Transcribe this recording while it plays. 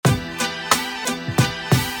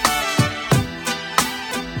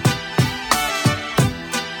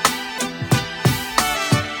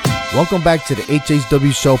Welcome back to the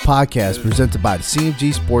HHWShow podcast presented by the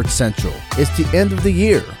CMG Sports Central. It's the end of the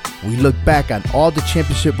year. We look back on all the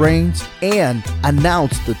championship reigns and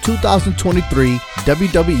announce the 2023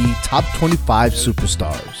 WWE Top 25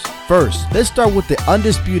 Superstars. First, let's start with the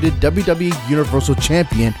undisputed WWE Universal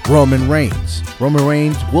Champion, Roman Reigns. Roman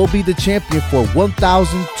Reigns will be the champion for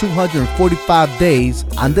 1,245 days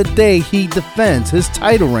on the day he defends his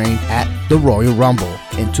title reign at the Royal Rumble.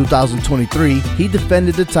 In 2023, he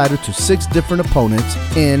defended the title to 6 different opponents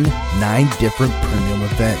in 9 different premium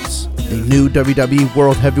events. The new WWE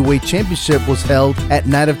World Heavyweight Championship was held at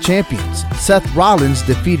Night of Champions. Seth Rollins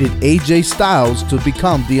defeated AJ Styles to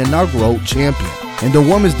become the inaugural champion. In the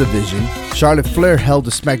women's division, Charlotte Flair held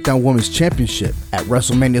the SmackDown Women's Championship. At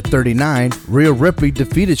WrestleMania 39, Rhea Ripley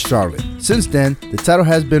defeated Charlotte. Since then, the title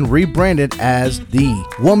has been rebranded as the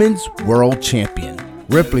Women's World Champion.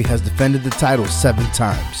 Ripley has defended the title 7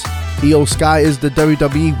 times. Io Sky is the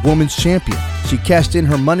WWE Women's Champion. She cashed in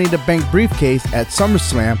her Money in the Bank briefcase at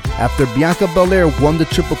SummerSlam after Bianca Belair won the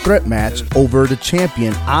triple threat match over the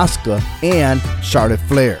champion Asuka and Charlotte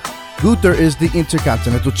Flair. Gunther is the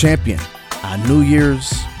Intercontinental Champion. On New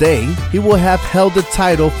Year's Day, he will have held the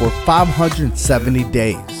title for 570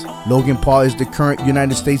 days. Logan Paul is the current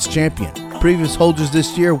United States Champion. Previous holders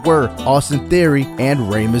this year were Austin Theory and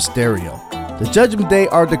Rey Mysterio. The Judgment Day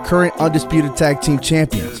are the current undisputed tag team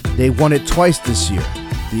champions. They won it twice this year.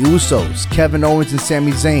 The Usos, Kevin Owens and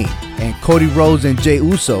Sami Zayn, and Cody Rhodes and Jey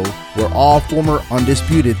Uso were all former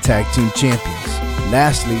undisputed tag team champions.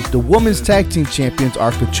 Lastly, the women's tag team champions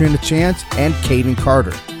are Katrina Chance and Kaden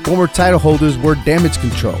Carter. Former title holders were Damage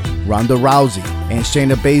Control, Ronda Rousey and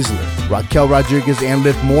Shayna Baszler, Raquel Rodriguez and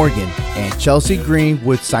Liv Morgan, and Chelsea Green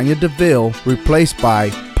with Sonya Deville replaced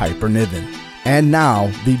by Piper Niven. And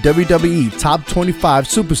now, the WWE Top 25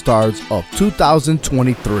 Superstars of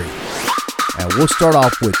 2023. And we'll start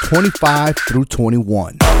off with 25 through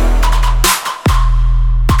 21.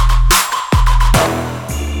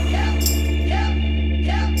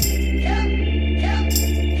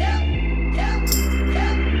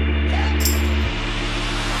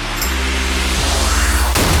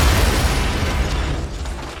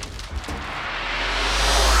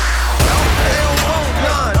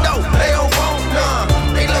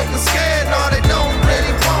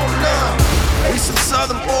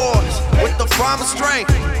 Strength.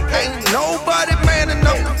 Ain't nobody man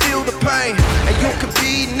enough to feel the pain. And you could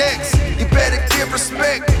be next. You better give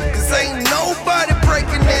respect. Cause ain't nobody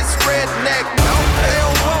breaking this redneck. No, they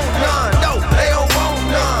don't want none. No, they don't want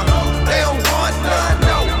none. They don't want none.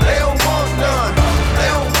 No, they don't want none. They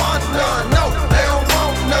don't want none. No, they don't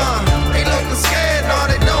want none. They looking scared. No,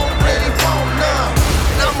 they don't really want none.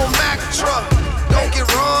 And I'm a Mack truck. Don't get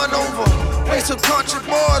run over. We some country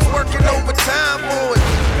boys working overtime for it.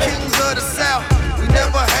 Kings of the South.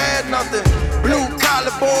 Never had nothing. Blue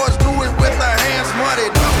collar boys do it with their hands muddy.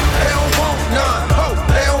 No, they don't want none. Oh,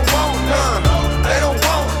 they don't want none. They don't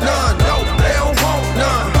want none. No, they don't want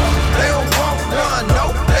none. They don't want none.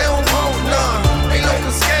 No, they don't want none. They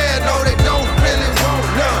looking scared. No, they don't really want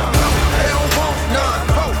none. No, they don't want none.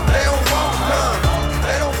 Oh, they don't want none.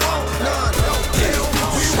 They don't want none. No, they don't want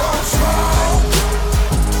none. We want smoke.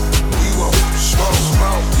 We want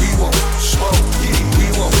smoke. We want smoke. We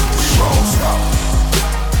want smoke.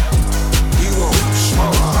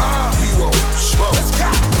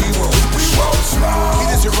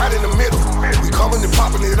 Right in the middle, we coming and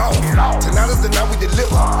popping it off. Tonight is the night we deliver.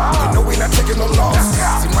 You know we not taking no loss.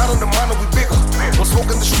 See, mind on the mind, we bigger. No smoke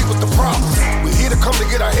in the street with the problems. We here to come to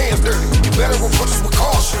get our hands dirty. You better approach us with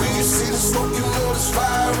caution. When you see the smoke, you know there's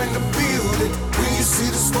fire in the building. When you see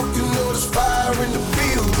the smoke, you know there's fire in the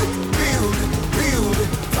building. Building,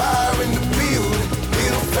 fire in the building.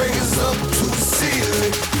 Middle fingers up to the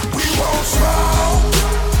ceiling. We won't smoke.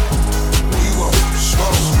 We won't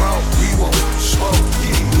smoke. We won't smoke. We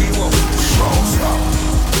won't smoke.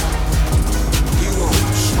 We won't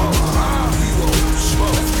smoke. We won't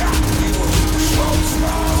smoke. We won't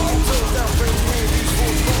smoke.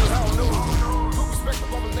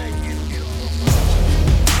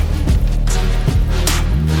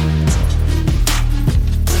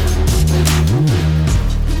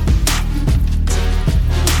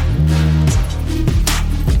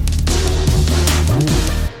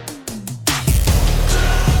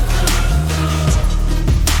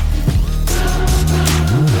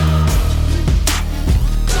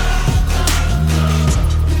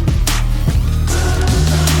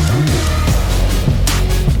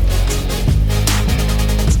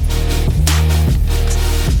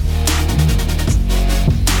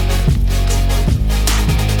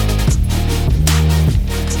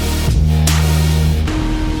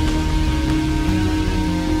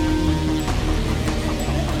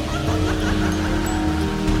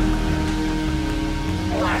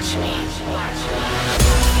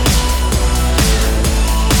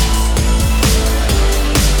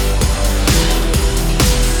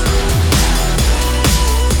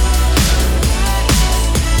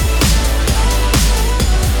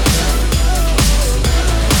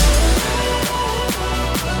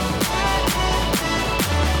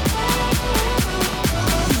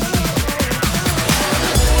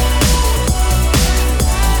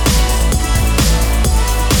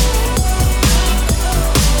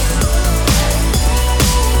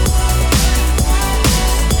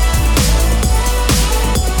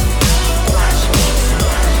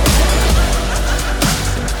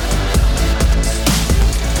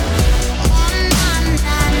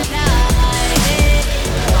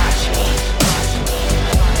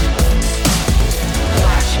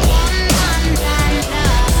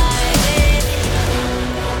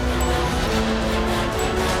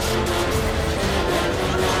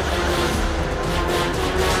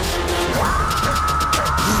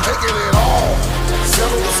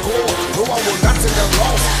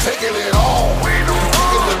 Taking it all,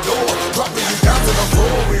 kicking the door, dropping you down to the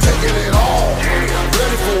floor. We taking it all,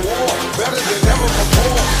 ready for war, better than ever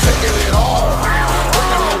before. Taking it all,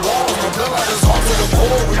 breaking the walls, my blood out is hard to the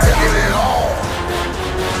core. We taking it all.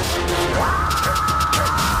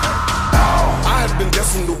 I have been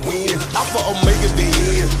destined to win, Alpha Omega the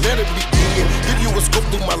end. Let it begin, give you a scope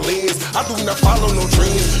through my lens. I do not follow no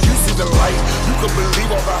trends. You see the light, you can believe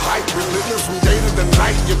all the hype. Relentless from day to the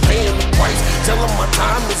night, you're paying the price. Tell them my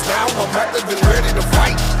time is now, I'm active and ready to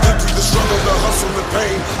fight. Been through the struggle, the hustle, the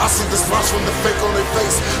pain. I see the smiles from the fake on their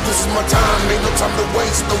face. This is my time, ain't no time to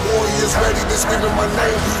waste. The warrior's ready, they're screaming my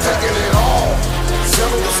name. Taking it all,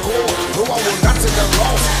 settle the score. No, I will not take a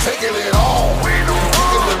loss. Taking it all,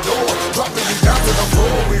 kicking the door, dropping you down to the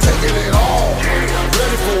floor. We taking it all,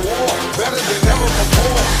 ready for war, better than ever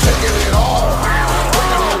before. Taking it all,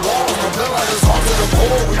 breaking the walls, my blood out is hard to the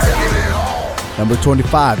core. We taking it all. Number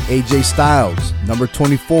 25, AJ Styles. Number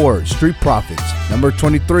 24, Street Profits. Number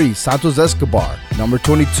 23, Santos Escobar. Number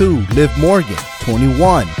 22, Liv Morgan.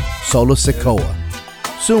 21, Solo Sikoa.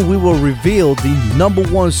 Soon we will reveal the number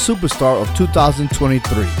one superstar of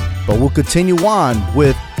 2023, but we'll continue on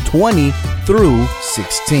with 20 through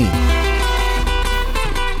 16.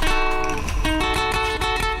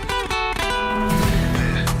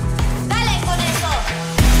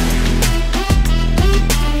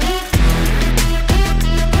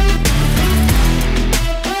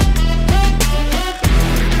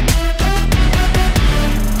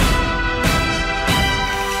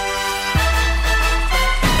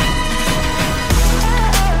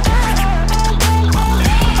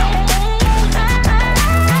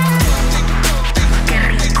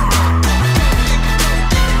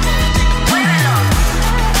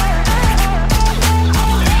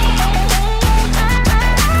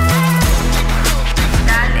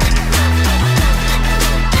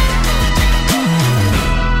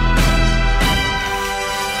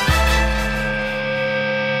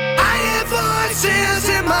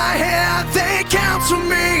 In my head, they count to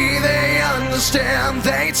me, they understand,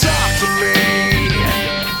 they talk to me.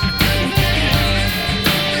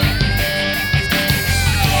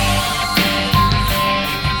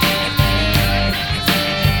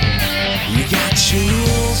 You got your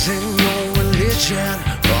rules and your religion,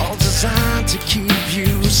 all designed to keep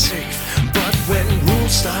you safe. But when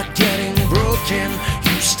rules start getting broken,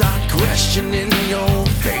 you start questioning your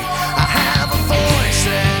faith. I have a voice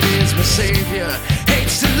that is my savior,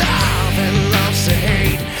 hates to love and loves to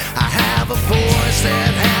hate. I have a voice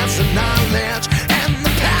that has the knowledge and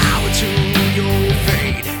the power to your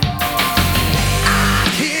fate. I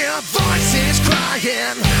hear voices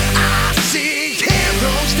crying, I see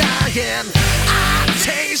heroes dying, I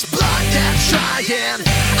taste blood that's trying,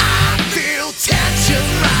 I feel tension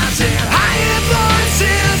rising. I hear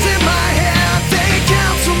voices in my head, they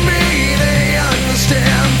count to me, they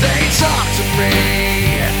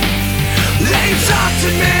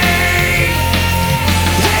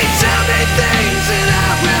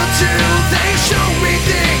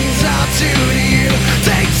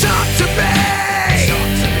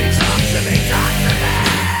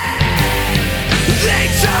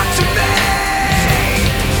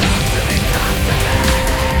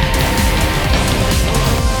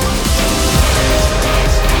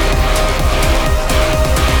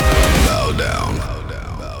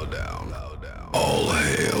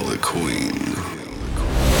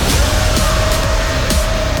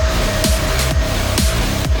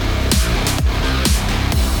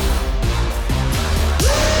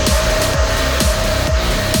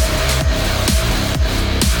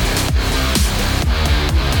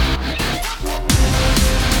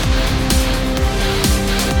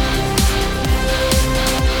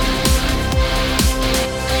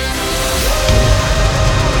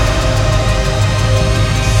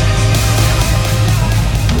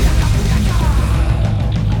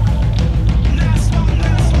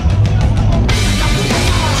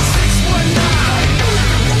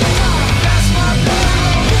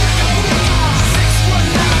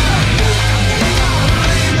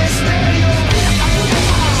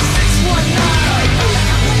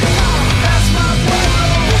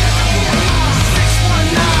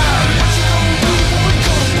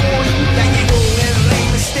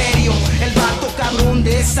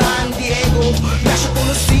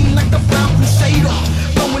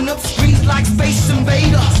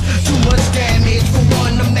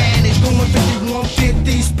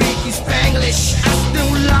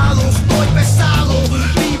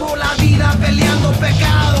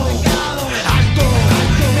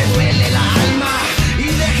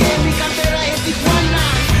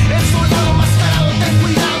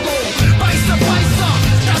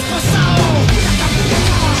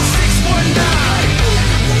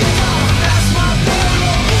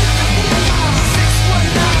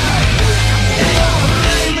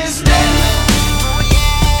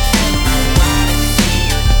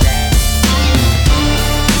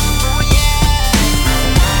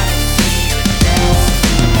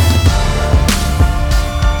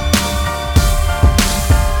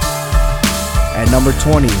Number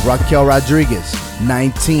 20, Raquel Rodriguez.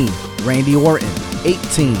 19, Randy Orton.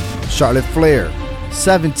 18, Charlotte Flair.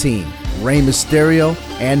 17, Rey Mysterio.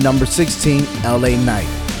 And number 16, LA Knight.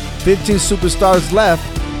 15 superstars left,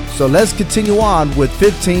 so let's continue on with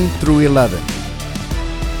 15 through 11.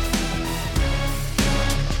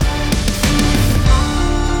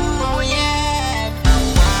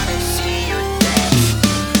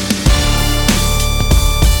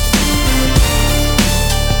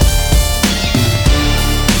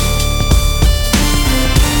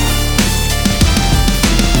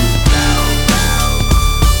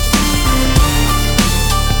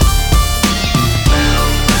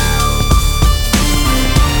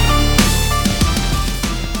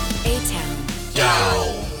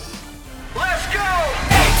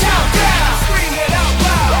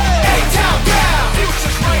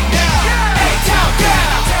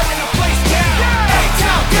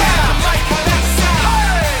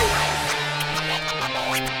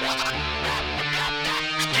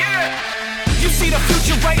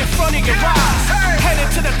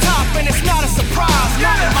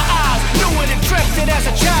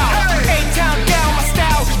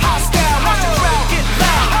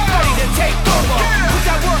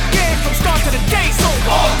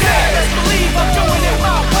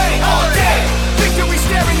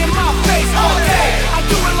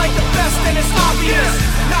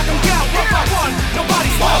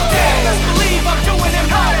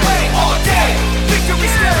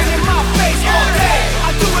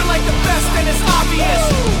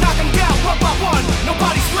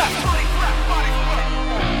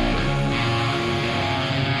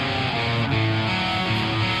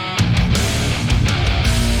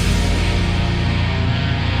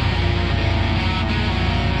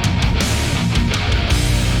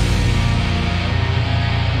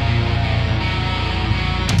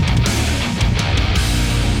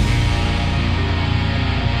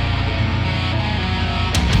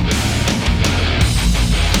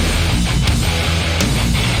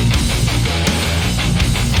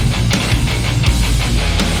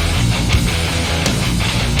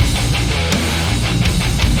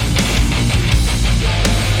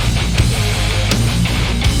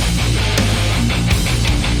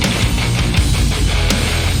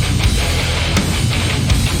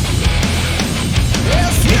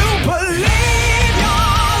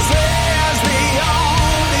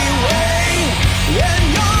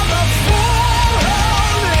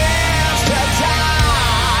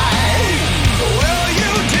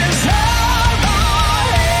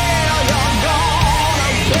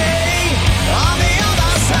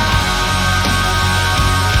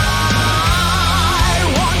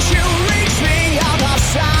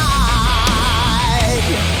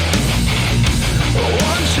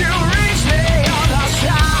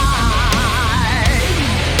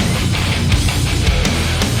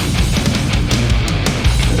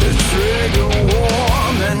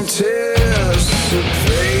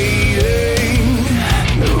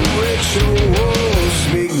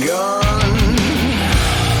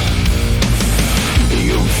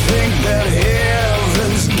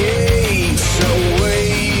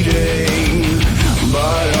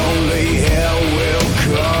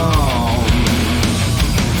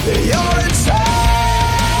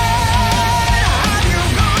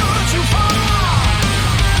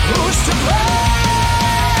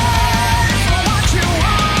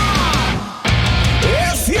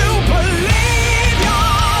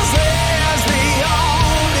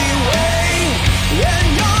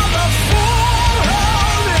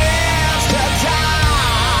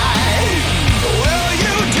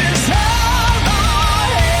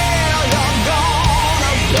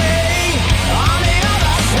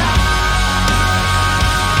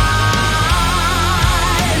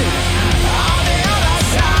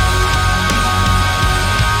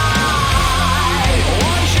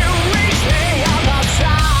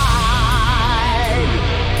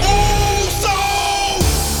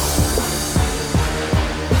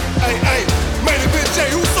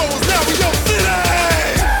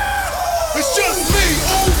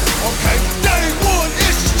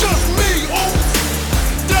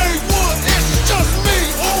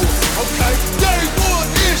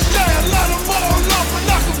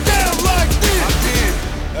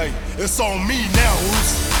 It's on me now, Oos.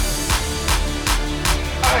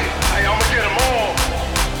 Hey, I'ma get them all.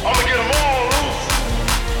 I'ma get them all, Oos.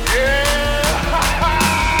 Yeah.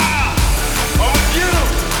 I'ma get them.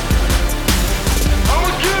 I'ma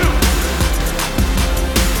get them.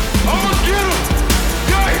 I'ma get them.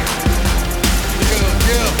 Yeah.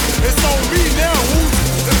 It's on me now, Oos.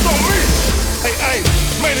 It's on me. Hey,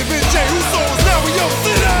 main event Jay Uso is now in your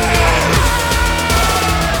city.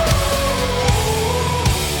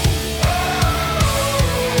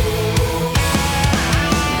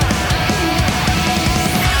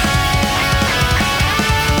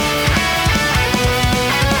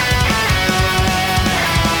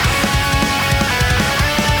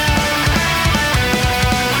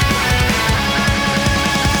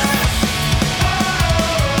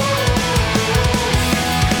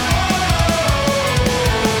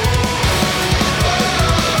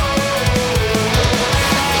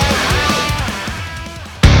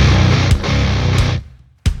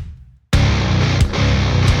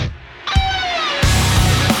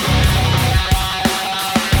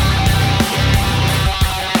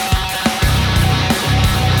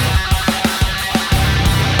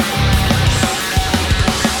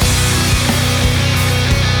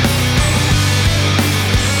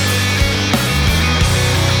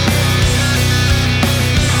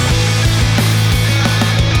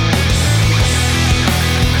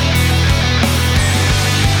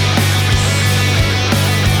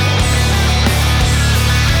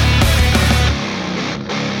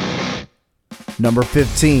 Number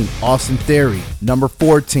 15, Austin Theory. Number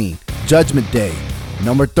 14, Judgment Day.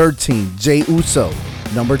 Number 13, Jey Uso.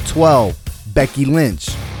 Number 12, Becky Lynch.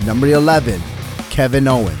 Number 11, Kevin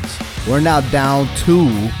Owens. We're now down to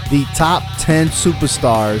the top 10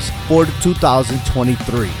 superstars for the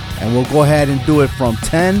 2023. And we'll go ahead and do it from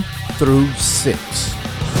 10 through 6.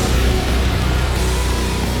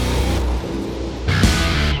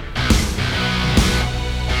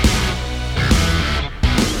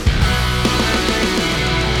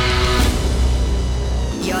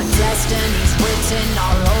 Your destiny's written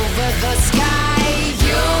all over the sky.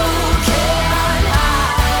 You can't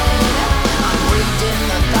hide. I'm reading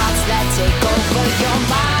the thoughts that take over your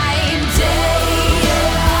mind day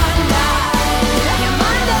and night. You're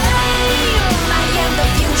my name. I am the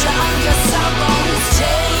future of your sorrows.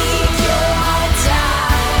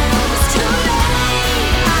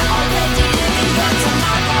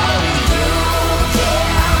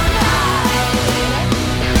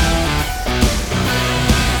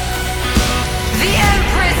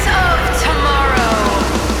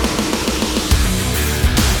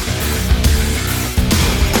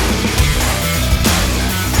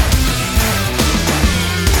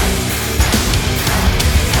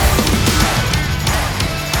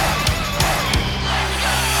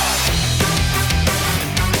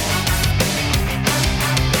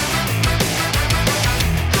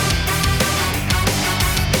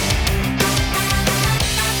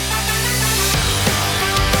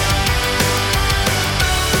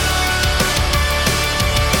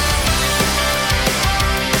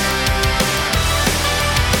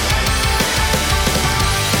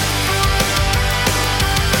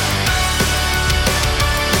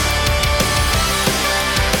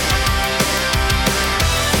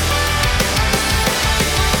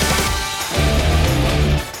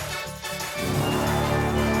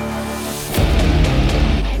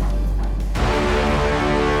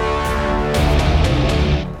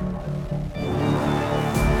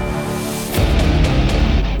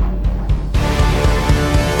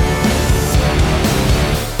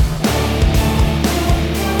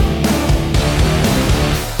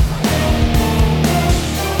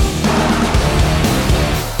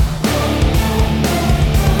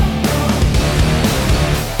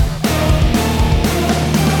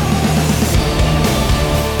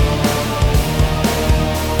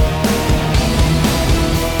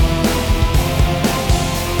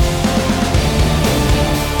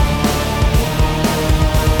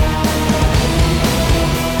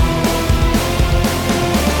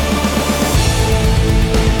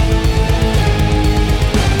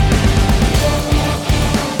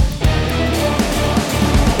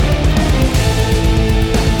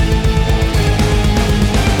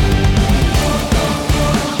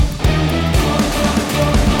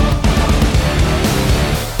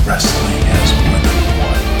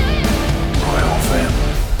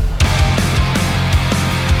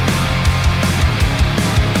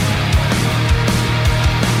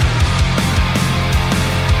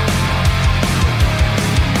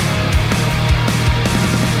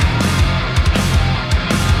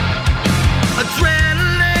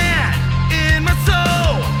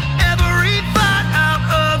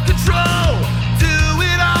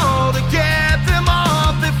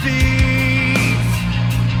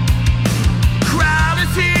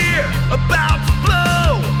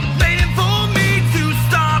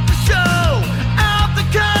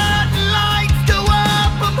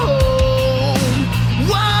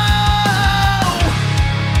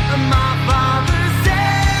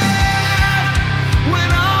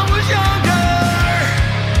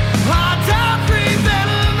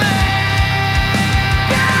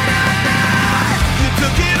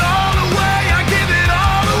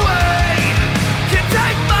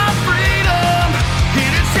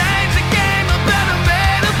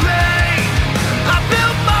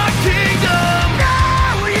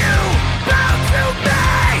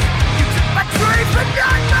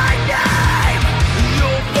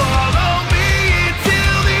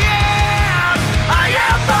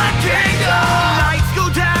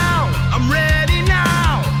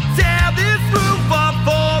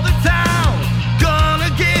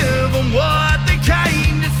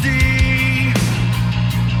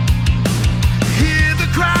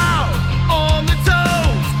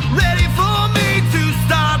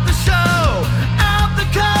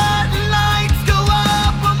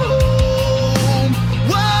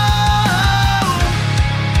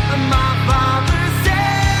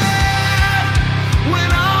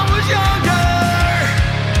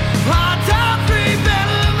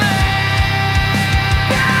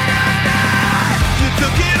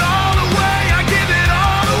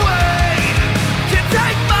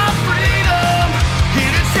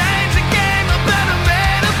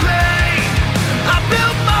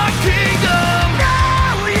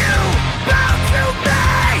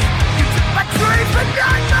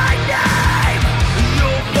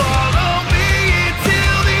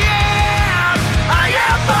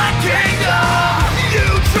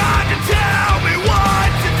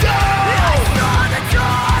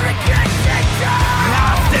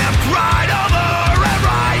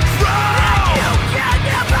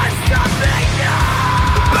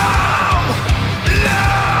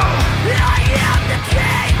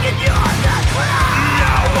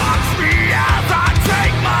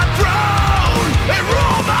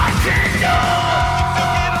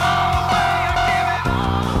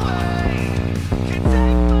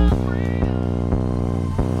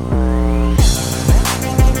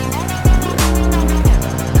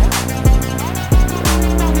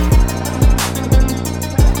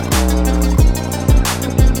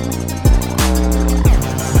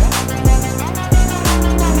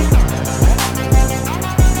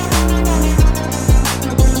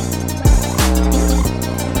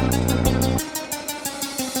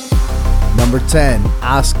 Number 10,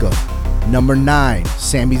 Asuka. Number 9,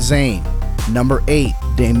 Sami Zayn. Number 8,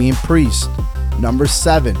 Damian Priest. Number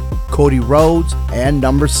 7, Cody Rhodes. And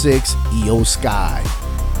number 6, Io Sky.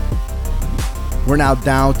 We're now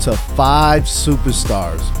down to 5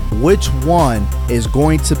 superstars. Which one is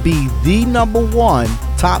going to be the number 1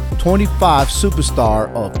 top 25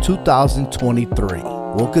 superstar of 2023?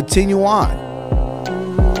 We'll continue on.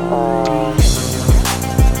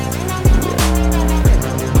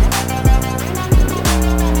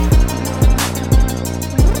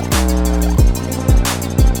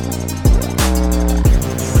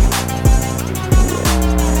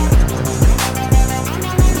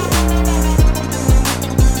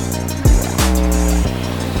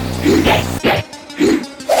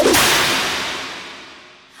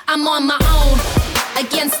 I'm on my own,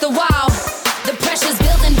 against the wall. The pressure's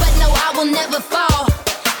building, but no, I will never fall.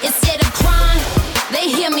 Instead of crying,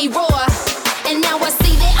 they hear me roar. And now I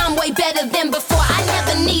see that I'm way better than before. I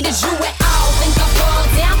never needed you at all. Think I fall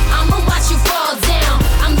down? I'ma watch you fall down.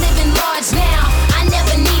 I'm living large now. I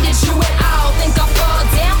never needed you at all. Think I fall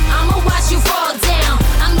down? I'ma watch you fall down.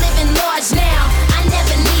 I'm living large now. I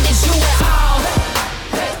never needed you at all.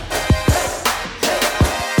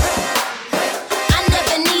 I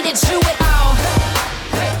never needed you at all.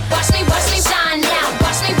 Watch me shine now.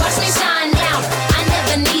 Watch me shine now. I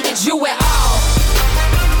never needed you at all.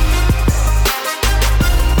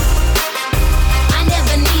 I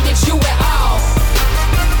never needed you at all.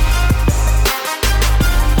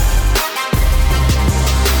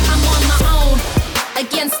 I'm on my own,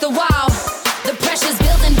 against the wall. The pressure's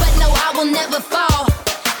building, but no, I will never fall.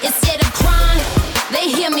 Instead of crying, they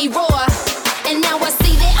hear me roar. And now I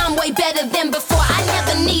see that I'm way better than before. I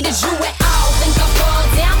never needed you at all. Think I fall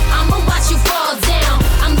down? I'ma watch you fall down.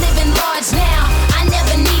 I'm living large now. I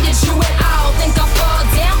never needed you at all. Think I fall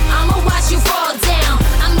down? I'ma watch you fall down.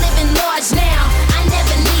 I'm living large now. I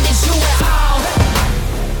never needed you at all.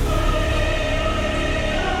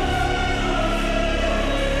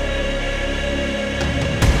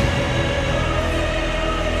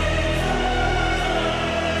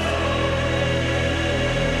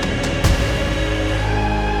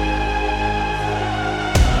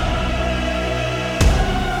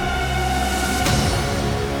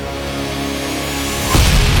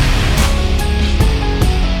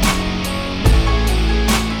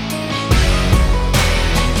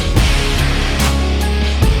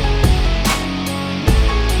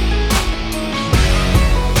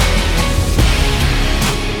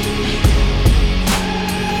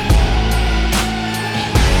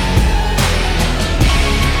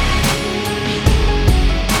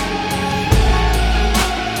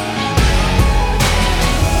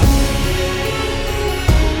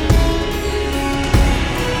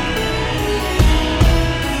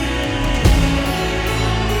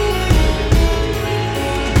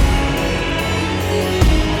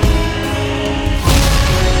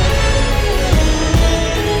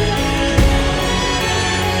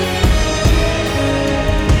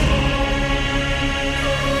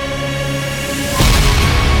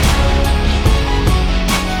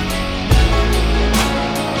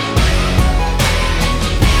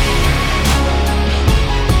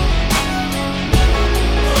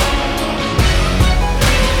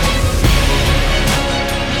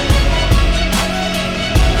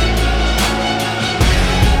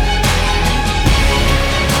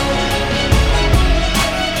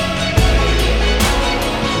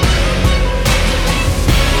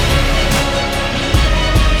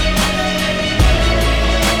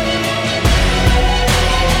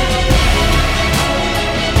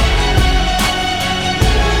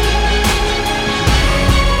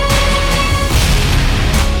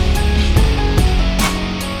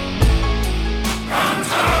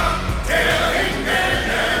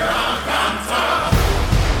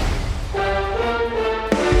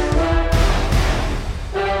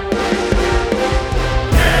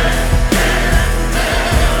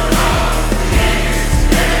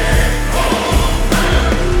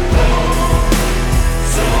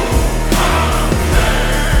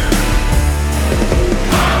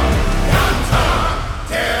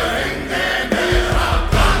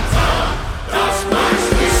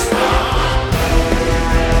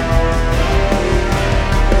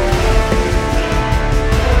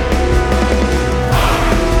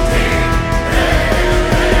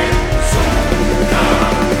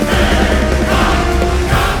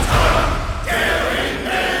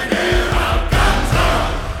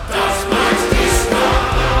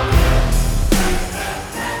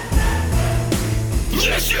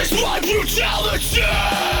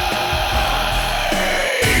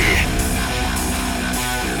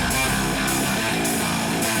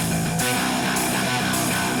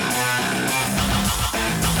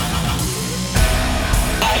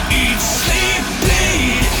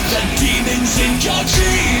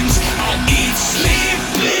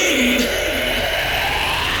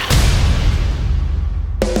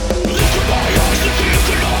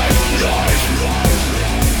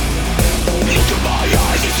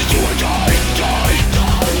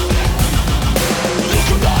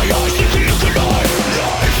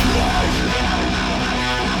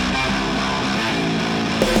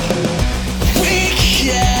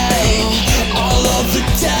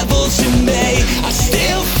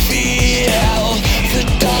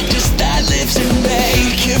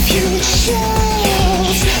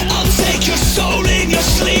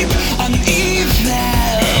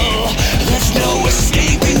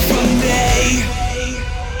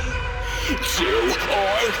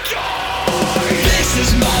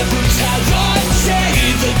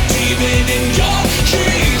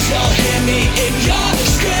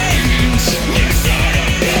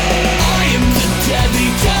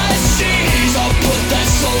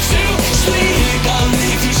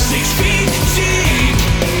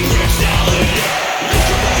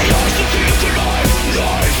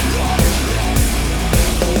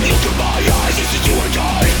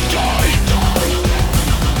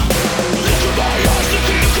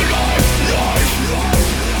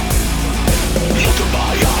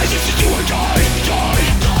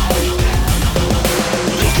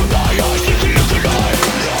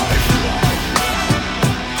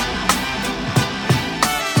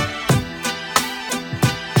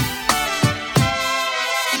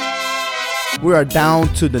 We are down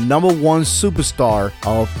to the number 1 superstar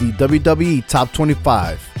of the WWE Top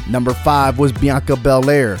 25. Number 5 was Bianca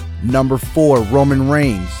Belair. Number 4, Roman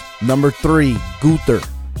Reigns. Number 3, Gunther.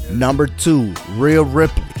 Number 2, Rhea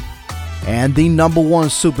Ripley. And the number 1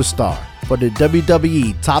 superstar for the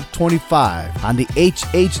WWE Top 25 on the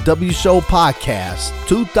HHW Show podcast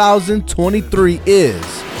 2023 is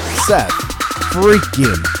Seth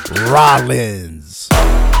freaking Rollins.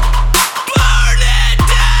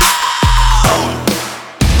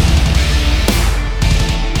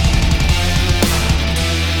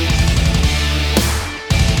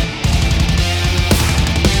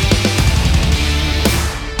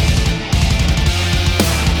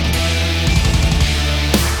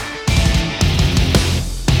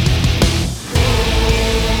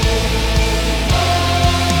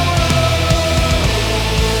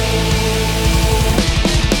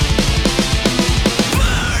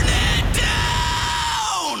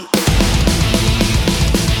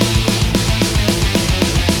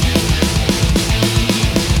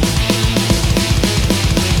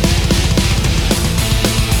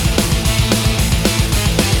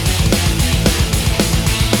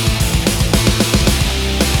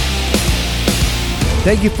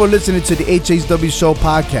 Thank you for listening to the HHW Show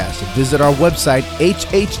podcast. Visit our website,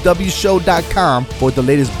 hhwshow.com, for the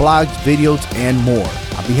latest blogs, videos, and more.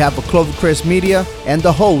 On behalf of Clovercrest Media and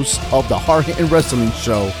the host of the Hard Hitting Wrestling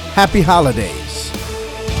Show, happy holidays.